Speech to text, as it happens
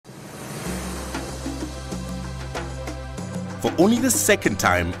For only the second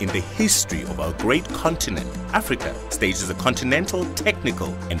time in the history of our great continent, Africa stages a continental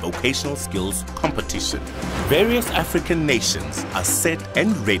technical and vocational skills competition. Various African nations are set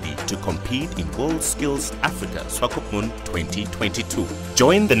and ready to compete in World Skills Africa Swakopmund 2022.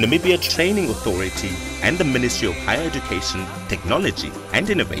 Join the Namibia Training Authority and the Ministry of Higher Education, Technology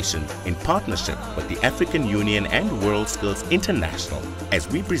and Innovation in partnership with the African Union and World Skills International as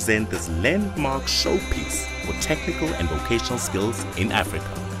we present this landmark showpiece for technical and vocational skills in Africa.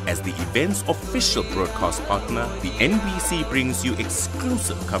 As the event's official broadcast partner, the NBC brings you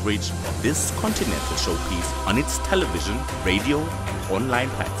exclusive coverage of this continental showpiece on its television, radio and online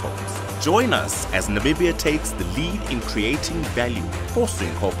platforms. Join us as Namibia takes the lead in creating value,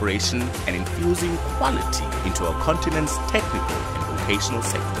 fostering cooperation and infusing quality into our continent's technical and vocational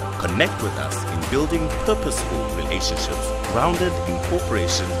sector. Connect with us in building purposeful relationships grounded in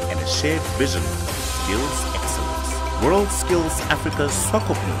cooperation and a shared vision of skills excellence. World Skills Africa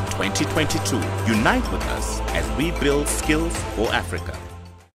Swakopmund 2022. Unite with us as we build skills for Africa.